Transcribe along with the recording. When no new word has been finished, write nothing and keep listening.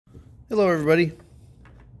Hello everybody.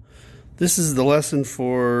 This is the lesson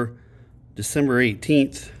for December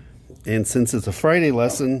 18th, and since it's a Friday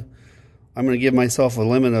lesson, I'm going to give myself a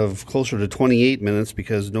limit of closer to 28 minutes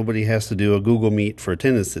because nobody has to do a Google Meet for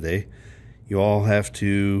attendance today. You all have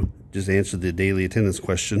to just answer the daily attendance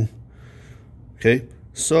question. Okay,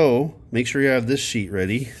 so make sure you have this sheet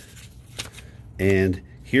ready. And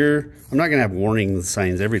here, I'm not going to have warning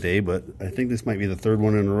signs every day, but I think this might be the third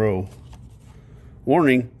one in a row.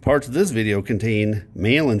 Warning, parts of this video contain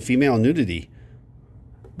male and female nudity,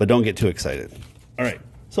 but don't get too excited. All right,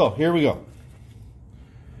 so here we go.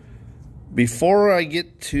 Before I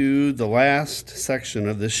get to the last section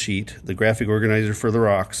of this sheet, the graphic organizer for the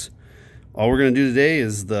rocks, all we're going to do today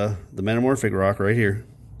is the Metamorphic rock right here.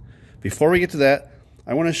 Before we get to that,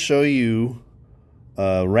 I want to show you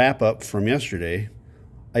a wrap-up from yesterday.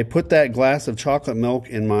 I put that glass of chocolate milk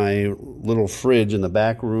in my little fridge in the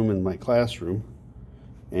back room in my classroom.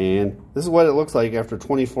 And this is what it looks like after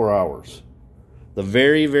 24 hours. The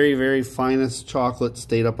very, very, very finest chocolate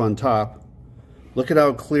stayed up on top. Look at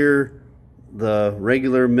how clear the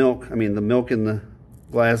regular milk, the milk in the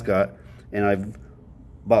glass got. And I've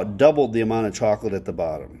about doubled the amount of chocolate at the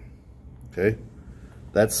bottom. Okay?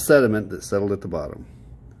 That's sediment that settled at the bottom.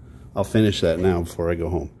 I'll finish that now before I go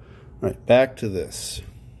home. All right, back to this.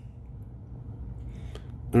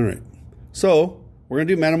 All right, so we're going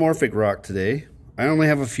to do Metamorphic rock today. I only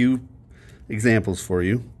have a few examples for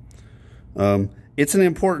you. It's an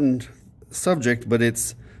important subject, but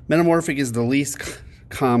Metamorphic is the least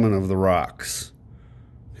common of the rocks.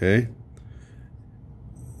 Okay?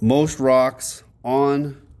 Most rocks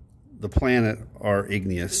on the planet are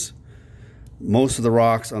igneous. Most of the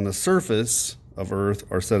rocks on the surface of Earth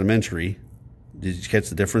are sedimentary. Did you catch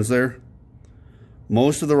the difference there?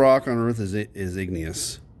 Most of the rock on Earth is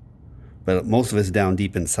igneous, but most of it's down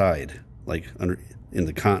deep inside, like in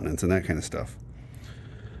the continents and that kind of stuff.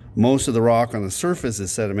 Most of the rock on the surface is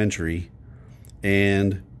sedimentary,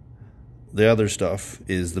 and the other stuff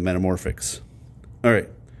is the metamorphics. All right,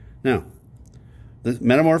 now, the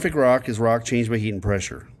metamorphic rock is rock changed by heat and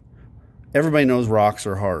pressure. Everybody knows rocks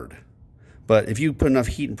are hard, but if you put enough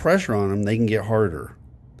heat and pressure on them, they can get harder.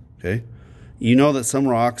 Okay, you know that some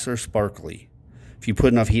rocks are sparkly. If you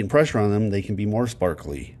put enough heat and pressure on them, they can be more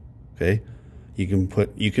sparkly. Okay,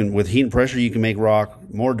 with heat and pressure, you can make rock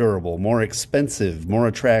more durable, more expensive, more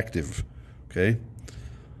attractive. Okay,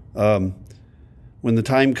 when the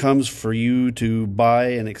time comes for you to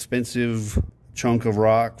buy an expensive chunk of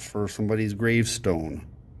rock for somebody's gravestone,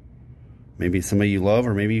 maybe somebody you love,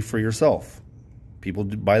 or maybe for yourself. People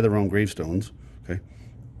buy their own gravestones. Okay,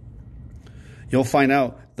 you'll find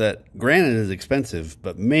out that granite is expensive,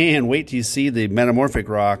 but man, wait till you see the metamorphic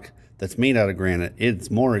rock that's made out of granite. It's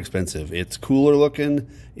more expensive. It's cooler looking.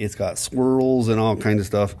 It's got swirls and all kinds of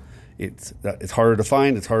stuff. It's harder to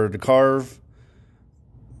find. It's harder to carve.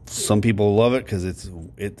 Some people love it because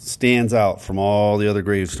it stands out from all the other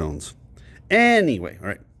gravestones. Anyway, all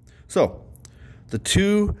right. So the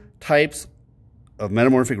two types of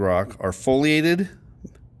metamorphic rock are foliated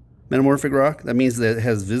metamorphic rock. That means that it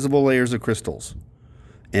has visible layers of crystals.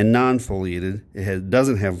 And non-foliated,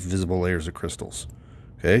 doesn't have visible layers of crystals.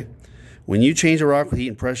 Okay? When you change a rock with heat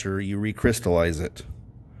and pressure, you recrystallize it.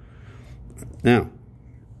 Now,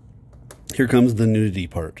 here comes the nudity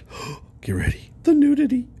part. Get ready. The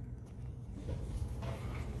nudity.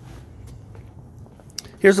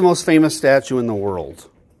 Here's the most famous statue in the world.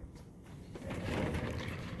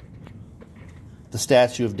 The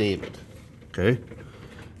statue of David. Okay?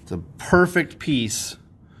 It's a perfect piece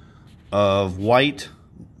of white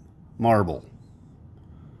marble.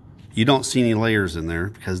 You don't see any layers in there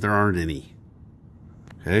because there aren't any.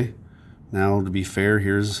 Okay? Now, to be fair,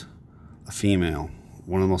 here's a female.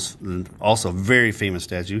 One of the most, also very famous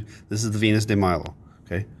statue. This is the Venus de Milo.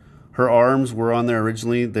 Okay? Her arms were on there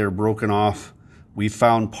originally. They're broken off. We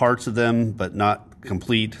found parts of them, but not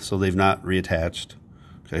complete, so they've not reattached.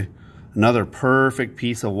 Okay? Another perfect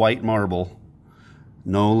piece of white marble.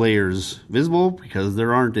 No layers visible because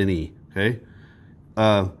there aren't any. Okay?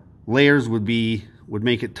 Layers would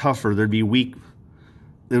make it tougher. There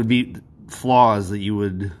would be flaws that you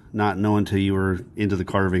would not know until you were into the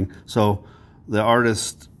carving. So the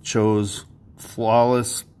artist chose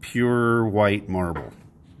flawless, pure white marble.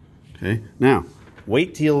 Okay, now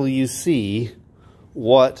wait till you see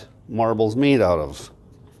what marble's made out of.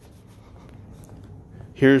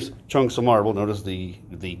 Here's chunks of marble. Notice the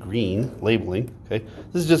green labeling. Okay,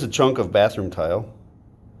 this is just a chunk of bathroom tile.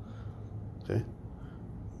 Okay.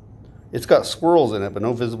 It's got swirls in it, but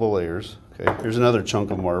no visible layers. Okay, here's another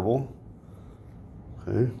chunk of marble.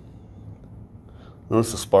 Okay.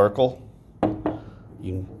 Notice the sparkle.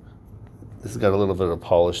 This has got a little bit of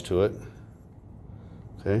polish to it.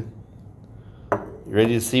 Okay. You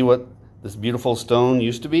ready to see what this beautiful stone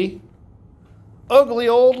used to be? Ugly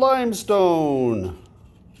old limestone.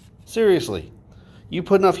 Seriously. You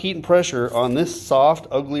put enough heat and pressure on this soft,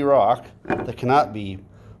 ugly rock that cannot be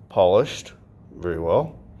polished very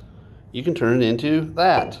well, you can turn it into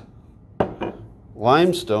that.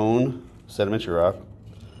 Limestone, sedimentary rock,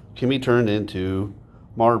 can be turned into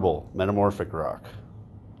marble, metamorphic rock.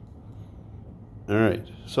 All right,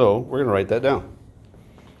 so we're going to write that down.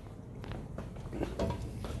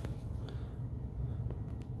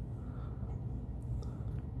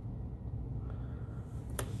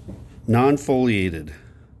 Non-foliated.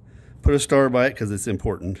 Put a star by it because it's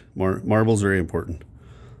important. Marble's very important.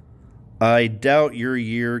 I doubt your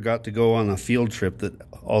year got to go on a field trip that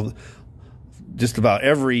just about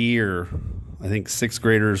every year, I think 6th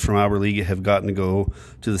graders from Albert League have gotten to go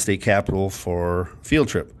to the state capitol for a field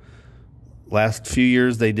trip. Last few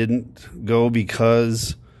years they didn't go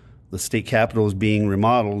because the state capitol is being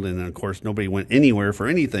remodeled, and of course nobody went anywhere for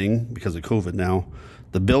anything because of COVID now.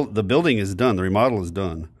 The building is done, the remodel is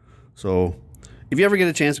done. So if you ever get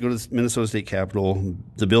a chance to go to the Minnesota State Capitol,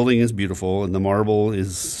 the building is beautiful and the marble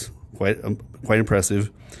is quite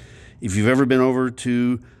impressive. If you've ever been over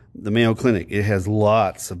to the Mayo Clinic, it has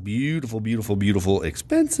lots of beautiful, beautiful, beautiful,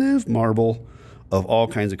 expensive marble of all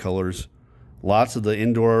kinds of colors. Lots of the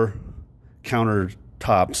indoor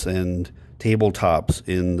countertops and tabletops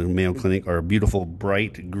in the Mayo Clinic are beautiful,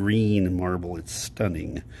 bright green marble. It's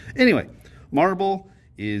stunning. Anyway, marble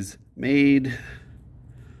is made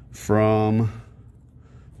from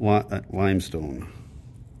limestone.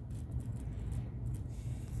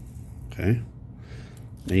 Okay,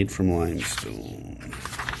 made from limestone.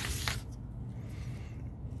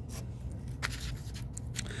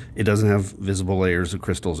 It doesn't have visible layers of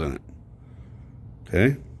crystals in it.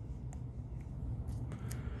 Okay.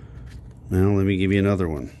 Now let me give you another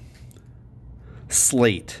one.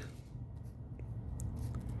 Slate.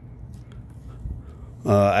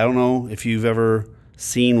 I don't know if you've ever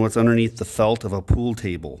seen what's underneath the felt of a pool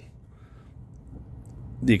table.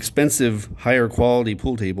 The expensive, higher quality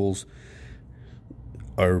pool tables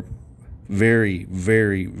are very,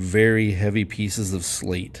 very, very heavy pieces of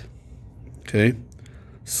slate. Okay?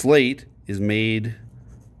 Slate is made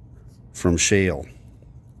from shale.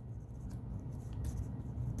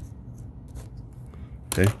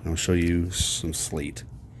 Okay, I'll show you some slate.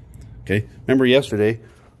 Okay, remember yesterday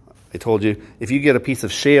I told you if you get a piece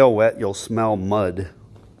of shale wet, you'll smell mud.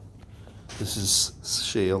 This is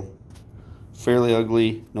shale. Fairly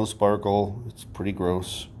ugly, no sparkle. It's pretty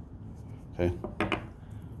gross. Okay,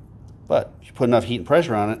 but if you put enough heat and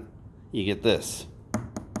pressure on it, you get this.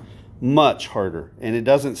 Much harder, and it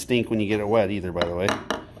doesn't stink when you get it wet either, by the way.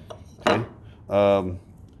 Okay,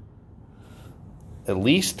 at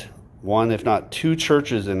least one, if not two,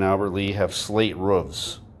 churches in Albert Lea have slate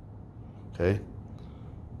roofs. Okay,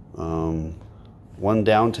 one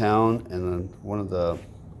downtown, and then one of the,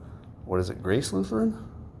 what is it, Grace Lutheran?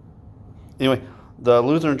 Anyway, the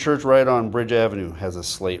Lutheran church right on Bridge Avenue has a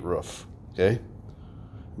slate roof. Okay,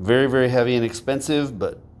 very, very heavy and expensive,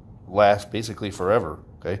 but lasts basically forever.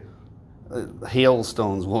 Okay.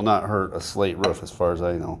 Hailstones will not hurt a slate roof as far as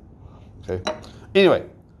I know. Okay. Anyway,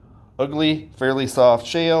 ugly, fairly soft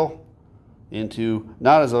shale into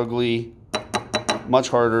not as ugly, much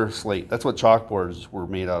harder slate. That's what chalkboards were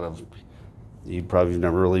made out of. You probably have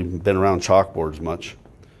never really been around chalkboards much.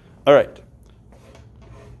 All right.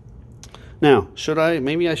 Now,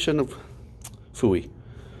 maybe I shouldn't have, phooey.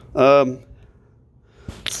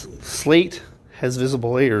 Slate has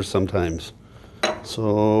visible layers sometimes.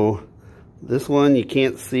 So this one, you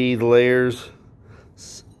can't see the layers.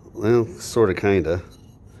 Well, sort of, kind of.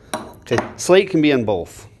 Okay, slate can be on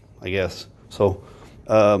both, I guess. So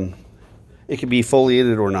it can be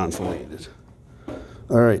foliated or non-foliated.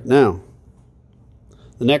 All right, now,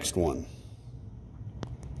 the next one.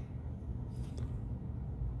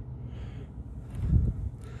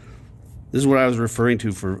 This is what I was referring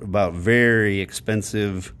to for about very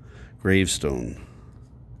expensive gravestone.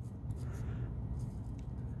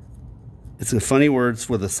 It's a funny word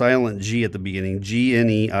with a silent G at the beginning.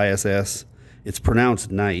 G-N-E-I-S-S. It's pronounced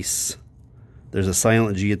nice. There's a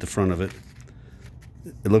silent G at the front of it.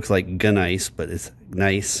 It looks like gneiss, but it's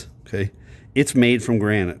nice. Okay. It's made from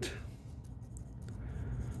granite.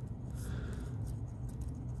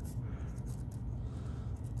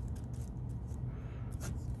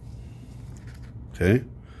 Okay.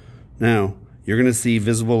 Now, you're going to see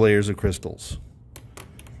visible layers of crystals.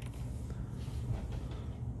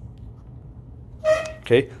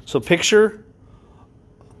 Okay, so picture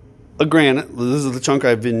a granite. This is the chunk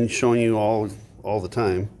I've been showing you all the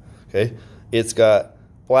time. Okay, it's got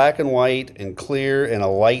black and white and clear and a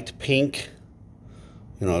light pink,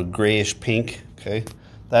 you know, a grayish pink. Okay,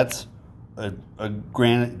 that's a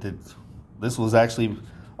granite. This was actually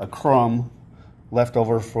a crumb left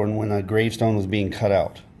over from when a gravestone was being cut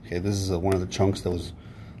out. Okay, this is one of the chunks that was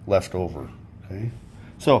left over. Okay,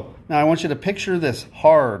 so now I want you to picture this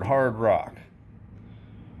hard rock,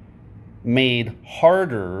 made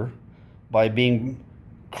harder by being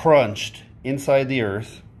crunched inside the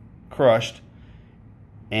earth, crushed,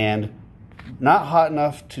 and not hot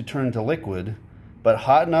enough to turn to liquid, but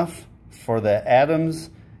hot enough for the atoms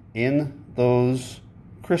in those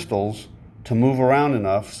crystals to move around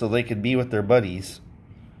enough so they could be with their buddies.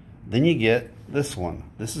 Then you get this one.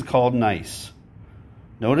 This is called gneiss.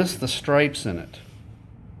 Notice the stripes in it.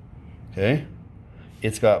 Okay?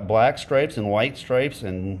 It's got black stripes and white stripes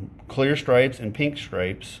and clear stripes and pink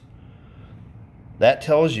stripes. That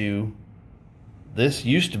tells you this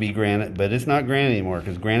used to be granite, but it's not granite anymore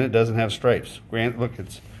because granite doesn't have stripes. Granite, look,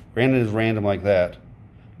 granite is random like that.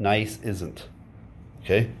 Gneiss isn't.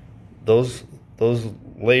 Okay? Those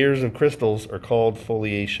layers of crystals are called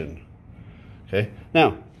foliation. Okay?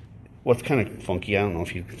 Now, what's kind of funky, I don't know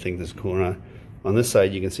if you think this is cool or not. On this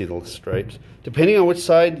side, you can see the stripes. Depending on which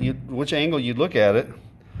side, which angle you look at it,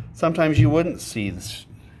 sometimes you wouldn't see this.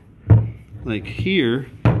 Like here,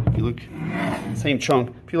 if you look, same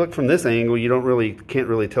chunk. If you look from this angle, you can't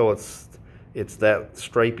really tell it's that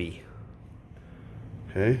stripy.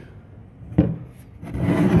 Okay.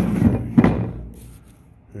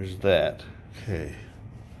 There's that. Okay.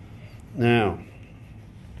 Now,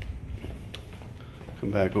 come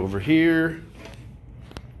back over here.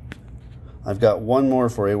 I've got one more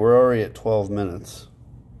for you. We're already at 12 minutes.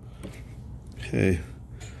 Okay.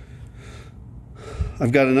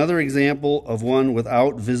 I've got another example of one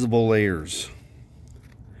without visible layers.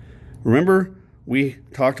 Remember, we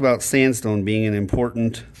talked about sandstone being an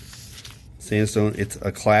important sandstone. It's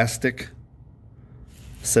a clastic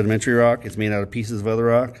sedimentary rock. It's made out of pieces of other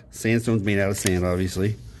rock. Sandstone's made out of sand,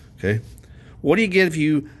 obviously. Okay. What do you get if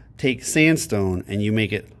you take sandstone and you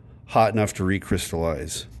make it hot enough to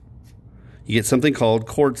recrystallize? You get something called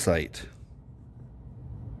quartzite.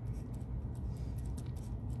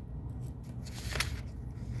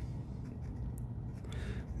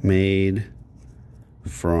 Made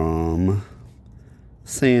from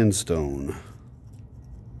sandstone.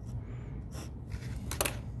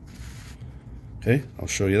 Okay, I'll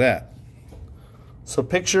show you that. So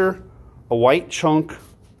picture a white chunk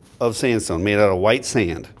of sandstone made out of white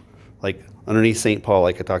sand, like underneath St. Paul,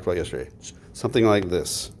 like I talked about yesterday. Something like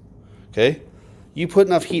this. Okay? You put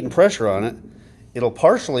enough heat and pressure on it, it'll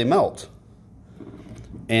partially melt.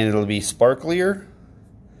 And it'll be sparklier,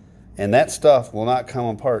 and that stuff will not come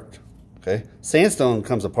apart. Okay? Sandstone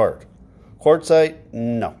comes apart. Quartzite,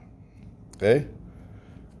 no. Okay?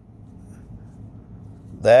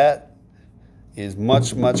 That is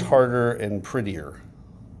much, much harder and prettier.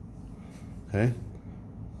 Okay?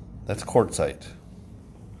 That's quartzite.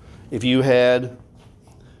 If you had,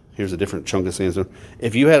 here's a different chunk of sandstone.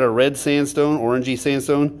 If you had a red sandstone, orangey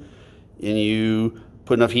sandstone, and you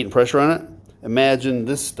put enough heat and pressure on it, imagine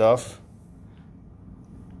this stuff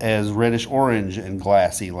as reddish orange and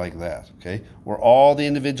glassy like that, okay? Where all the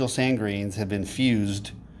individual sand grains have been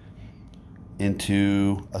fused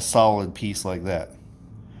into a solid piece like that.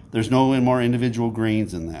 There's no more individual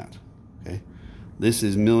grains in that, okay? This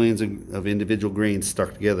is millions of individual grains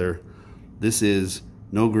stuck together. This is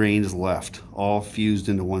no grains left, all fused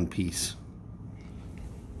into one piece.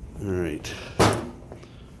 All right,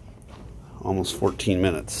 almost 14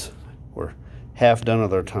 minutes. We're half done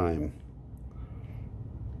with our time.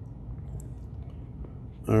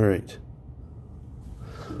 All right.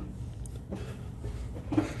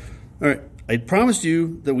 All right, I promised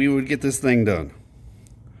you that we would get this thing done.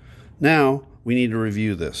 Now, we need to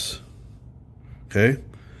review this, okay?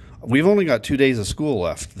 We've only got 2 days of school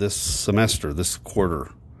left this semester, this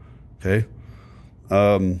quarter, okay?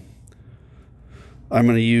 I'm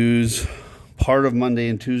going to use part of Monday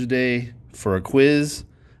and Tuesday for a quiz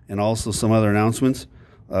and also some other announcements.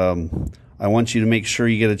 I want you to make sure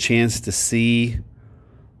you get a chance to see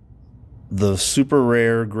the super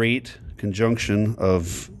rare great conjunction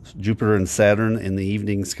of Jupiter and Saturn in the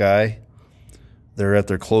evening sky. They're at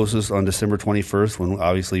their closest on December 21st, when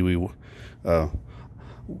obviously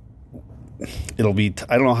it'll be,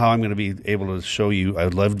 I don't know how I'm going to be able to show you.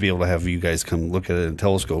 I'd love to be able to have you guys come look at it in a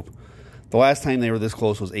telescope. The last time they were this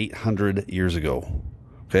close was 800 years ago.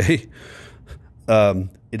 Okay?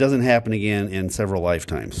 It doesn't happen again in several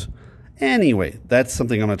lifetimes. Anyway, that's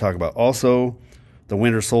something I'm going to talk about. Also, the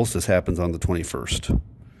winter solstice happens on the 21st. All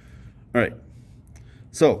right.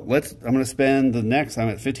 So I'm going to spend the next, I'm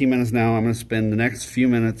at 15 minutes now. I'm going to spend the next few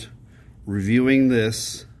minutes reviewing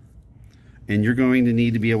this, and you're going to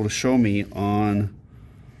need to be able to show me on,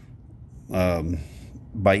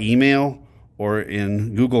 by email or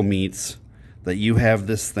in Google Meets that you have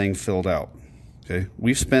this thing filled out. Okay.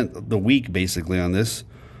 We've spent the week basically on this.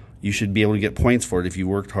 You should be able to get points for it if you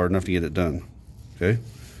worked hard enough to get it done. Okay.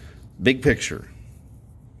 Big picture.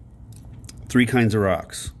 3 kinds of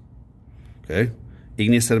rocks. Okay.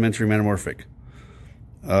 Igneous, sedimentary, metamorphic.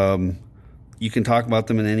 You can talk about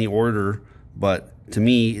them in any order, but to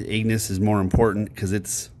me, igneous is more important because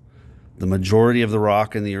it's the majority of the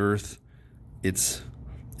rock in the earth. It's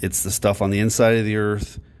the stuff on the inside of the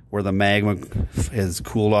earth where the magma has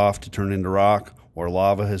cooled off to turn into rock, or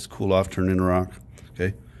lava has cooled off to turn into rock.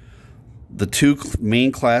 Okay. The 2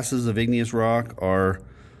 main classes of igneous rock are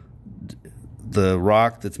the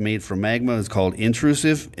rock that's made from magma is called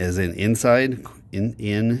intrusive, as in inside.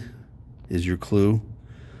 In is your clue.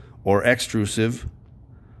 Or extrusive.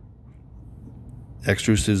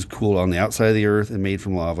 Extrusive is cool on the outside of the earth and made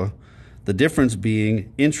from lava. The difference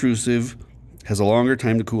being intrusive has a longer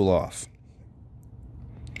time to cool off.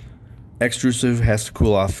 Extrusive has to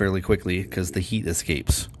cool off fairly quickly because the heat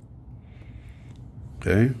escapes.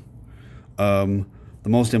 Okay. The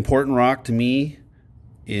most important rock to me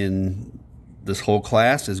in this whole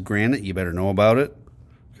class is granite. You better know about it.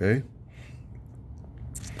 Okay.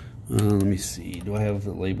 Let me see. Do I have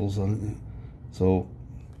the labels on it? So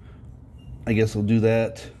I guess we'll do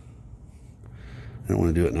that. I don't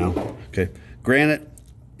want to do it now. Okay. Granite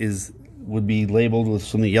would be labeled with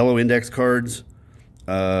some of the yellow index cards.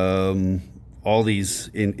 All these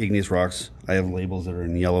igneous rocks, I have labels that are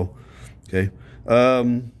in yellow. Okay.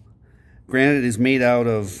 Granite is made out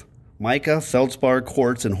of mica, feldspar,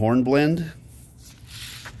 quartz, and hornblende.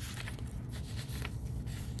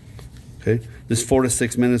 Okay. This 4 to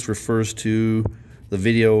 6 minutes refers to the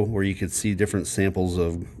video where you could see different samples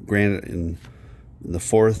of granite in the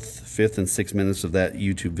 4th, 5th, and 6th minutes of that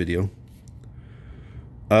YouTube video.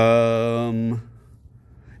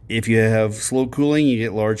 If you have slow cooling, you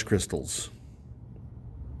get large crystals.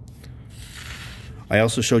 I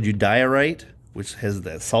also showed you diorite, which has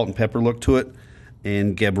that salt and pepper look to it,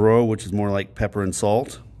 and gabbro, which is more like pepper and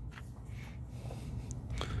salt.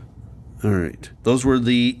 All right. Those were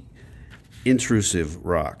the intrusive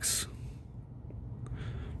rocks.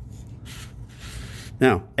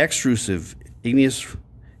 Now, extrusive, igneous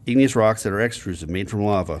rocks that are extrusive, made from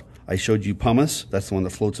lava. I showed you pumice. That's the one that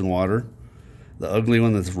floats in water. The ugly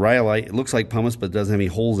one that's rhyolite. It looks like pumice, but it doesn't have any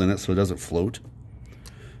holes in it, so it doesn't float.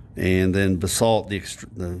 And then basalt,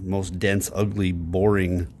 the most dense, ugly,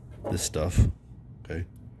 boring, this stuff. Okay.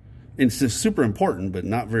 And it's just super important, but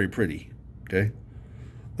not very pretty. Okay.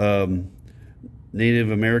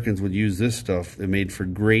 Native Americans would use this stuff. They made for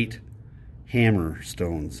great hammer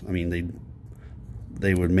stones. I mean,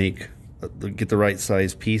 they would get the right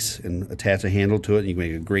size piece and attach a handle to it, and you can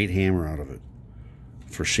make a great hammer out of it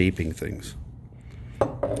for shaping things.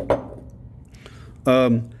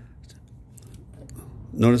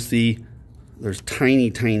 Notice there's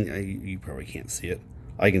tiny, you probably can't see it.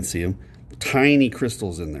 I can see them. Tiny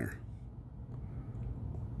crystals in there.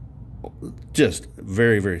 Just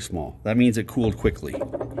very, very small. That means it cooled quickly.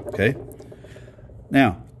 Okay?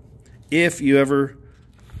 Now, if you ever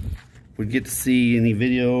would get to see any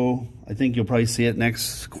video, I think you'll probably see it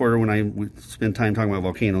next quarter when I spend time talking about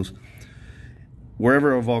volcanoes.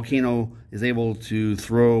 Wherever a volcano is able to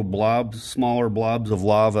throw smaller blobs of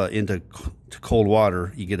lava into cold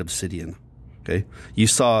water, you get obsidian. Okay? You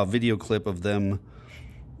saw a video clip of them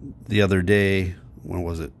the other day. When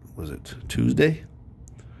was it? Was it Tuesday?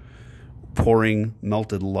 Pouring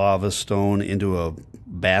melted lava stone into a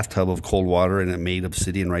bathtub of cold water, and it made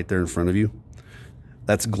obsidian right there in front of you.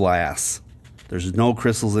 That's glass. There's no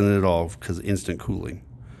crystals in it at all because instant cooling.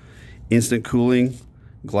 Instant cooling,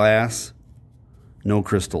 glass, no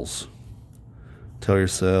crystals. Tell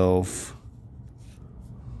yourself,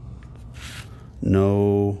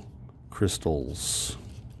 no crystals.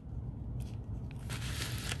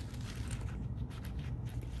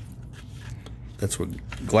 That's what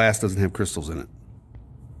glass doesn't have crystals in it.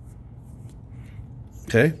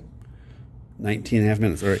 Okay? 19.5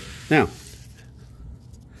 minutes. All right. Now,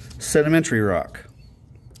 sedimentary rock.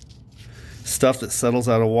 Stuff that settles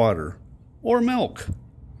out of water or milk.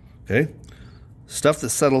 Okay? Stuff that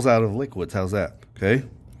settles out of liquids. How's that? Okay?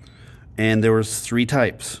 And there was 3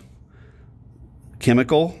 types.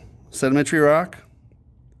 Chemical sedimentary rock,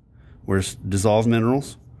 where it's dissolved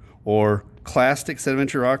minerals, or clastic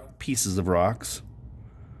sedimentary rock, pieces of rocks,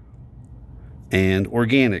 and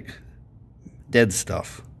organic, dead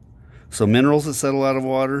stuff. So minerals that settle out of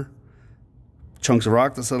water, chunks of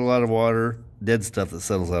rock that settle out of water, dead stuff that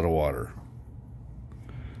settles out of water.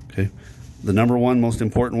 Okay. The number one most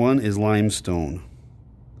important one is limestone.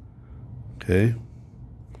 Okay.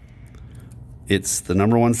 It's the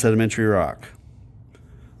number one sedimentary rock.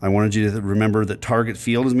 I wanted you to remember that Target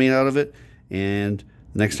Field is made out of it, and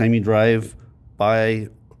next time you drive by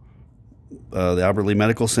the Albert Lee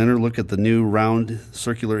Medical Center, look at the new round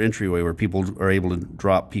circular entryway where people are able to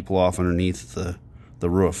drop people off underneath the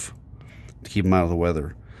roof to keep them out of the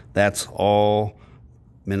weather. That's all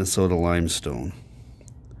Minnesota limestone.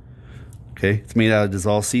 Okay, it's made out of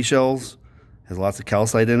dissolved seashells, has lots of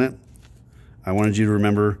calcite in it. I wanted you to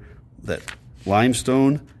remember that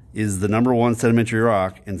limestone is the number one sedimentary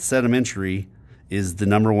rock, and sedimentary is the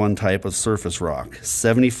number one type of surface rock.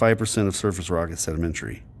 75% of surface rock is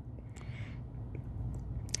sedimentary.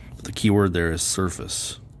 The key word there is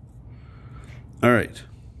surface. All right.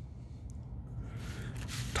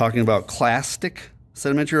 Talking about clastic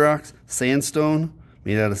sedimentary rocks, sandstone,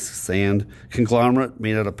 made out of sand, conglomerate,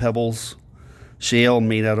 made out of pebbles, shale,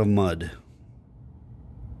 made out of mud.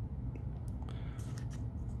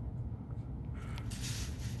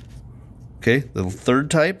 Okay, the third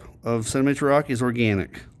type of sedimentary rock is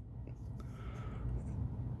organic.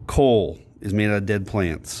 Coal is made out of dead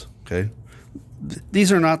plants. Okay,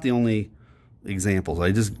 these are not the only examples.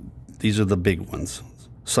 These are the big ones.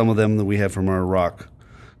 Some of them that we have from our rock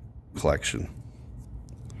collection.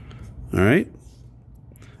 All right,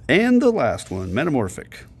 and the last one,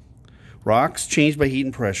 metamorphic. Rocks changed by heat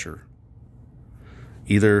and pressure,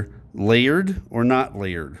 either layered or not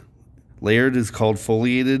layered. Layered is called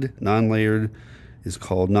foliated, non-layered is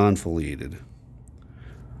called non-foliated.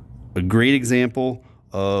 A great example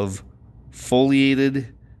of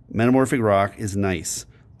foliated metamorphic rock is gneiss.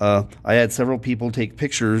 I had several people take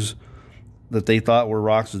pictures that they thought were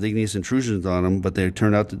rocks with igneous intrusions on them, but they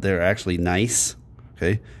turned out that they're actually gneiss.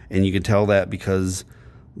 Okay, and you could tell that because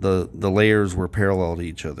the layers were parallel to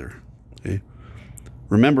each other. Okay,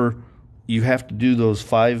 remember, you have to do those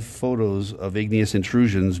 5 photos of igneous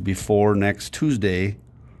intrusions before next Tuesday.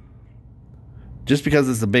 Just because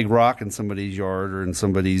it's a big rock in somebody's yard or in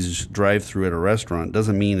somebody's drive-through at a restaurant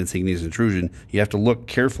doesn't mean it's igneous intrusion. You have to look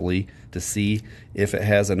carefully to see if it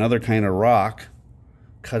has another kind of rock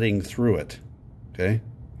cutting through it. Okay,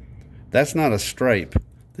 that's not a stripe.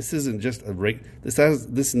 This isn't just a this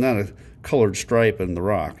is not a colored stripe in the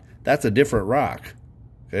rock. That's a different rock.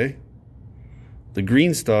 Okay. The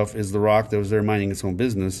green stuff is the rock that was there minding its own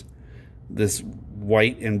business. This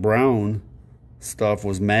white and brown stuff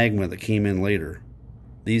was magma that came in later.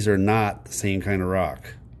 These are not the same kind of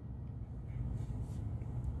rock.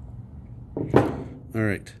 All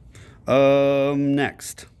right.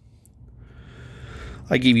 Next,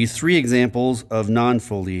 I gave you 3 examples of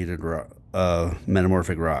non-foliated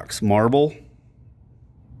metamorphic rocks. Marble.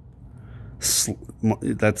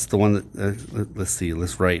 That's the one that, let's see,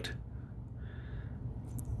 let's write.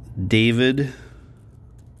 David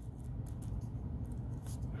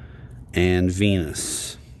and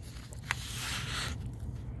Venus.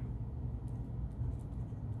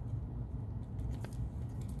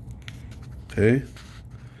 Okay,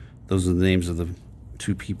 those are the names of the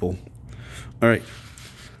 2 people. All right,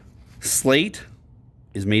 slate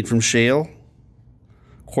is made from shale.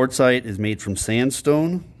 Quartzite is made from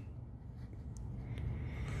sandstone.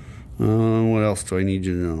 What else do I need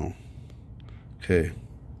you to know? Okay.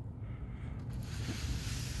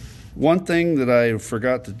 One thing that I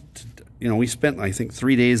forgot to we spent, I think,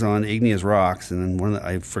 3 days on igneous rocks, and then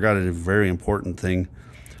I forgot a very important thing.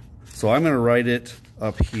 So I'm going to write it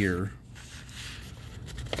up here.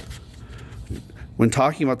 When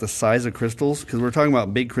talking about the size of crystals, because we're talking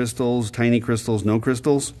about big crystals, tiny crystals, no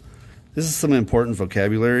crystals, this is some important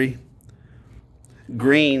vocabulary.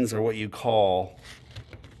 Grains are what you call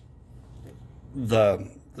the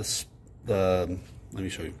let me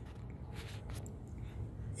show you.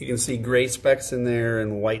 You can see gray specks in there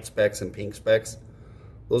and white specks and pink specks.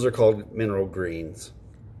 Those are called mineral grains.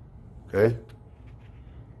 Okay?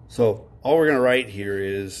 So all we're going to write here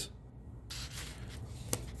is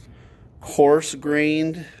coarse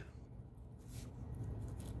grained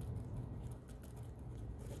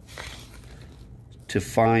to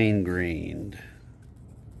fine grained.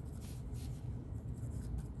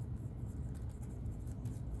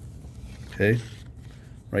 Okay?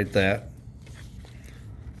 Write that.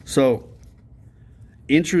 So,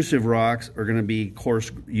 intrusive rocks are going to be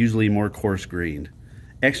coarse, usually more coarse grained.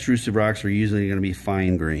 Extrusive rocks are usually going to be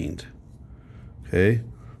fine grained. Okay,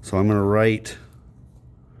 so I'm going to write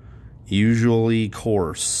usually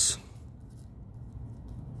coarse.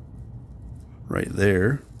 right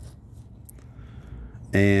there.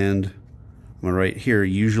 And I'm going to write here,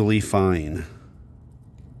 usually fine.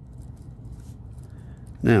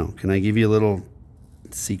 Now, can I give you a little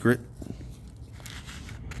secret?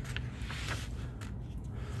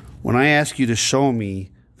 When I ask you to show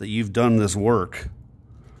me that you've done this work,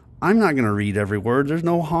 I'm not going to read every word. There's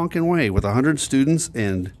no honking way. With 100 students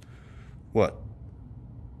and, what,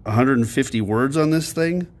 150 words on this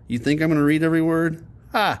thing, you think I'm going to read every word?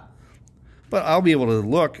 Ah! But I'll be able to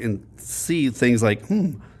look and see things like,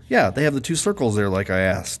 yeah, they have the 2 circles there like I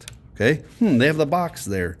asked. Okay? They have the box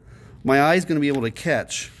there. My eye's going to be able to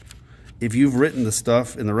catch if you've written the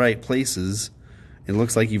stuff in the right places. It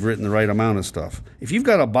looks like you've written the right amount of stuff. If you've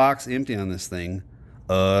got a box empty on this thing,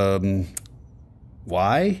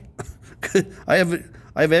 why? I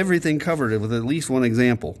have everything covered with at least one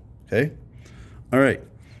example. Okay? All right.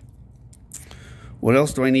 What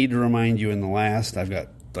else do I need to remind you in the last? I've got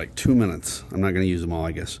like 2 minutes. I'm not going to use them all,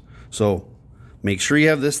 I guess. So make sure you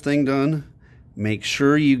have this thing done. Make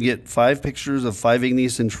sure you get 5 pictures of 5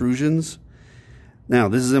 igneous intrusions. Now,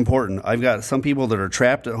 this is important. I've got some people that are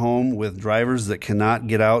trapped at home with drivers that cannot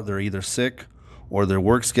get out. They're either sick or their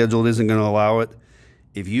work schedule isn't going to allow it.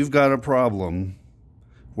 If you've got a problem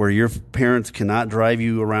where your parents cannot drive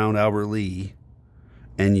you around Albert Lee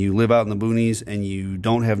and you live out in the boonies and you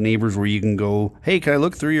don't have neighbors where you can go, hey, can I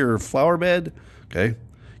look through your flower bed? Okay.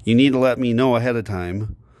 You need to let me know ahead of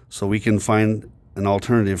time so we can find an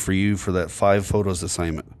alternative for you for that 5 photos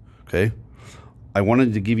assignment. Okay. I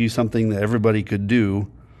wanted to give you something that everybody could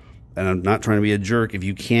do, and I'm not trying to be a jerk. If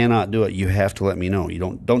you cannot do it, you have to let me know.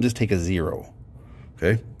 You don't just take a 0.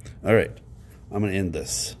 Okay? All right. I'm going to end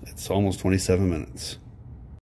this. It's almost 27 minutes.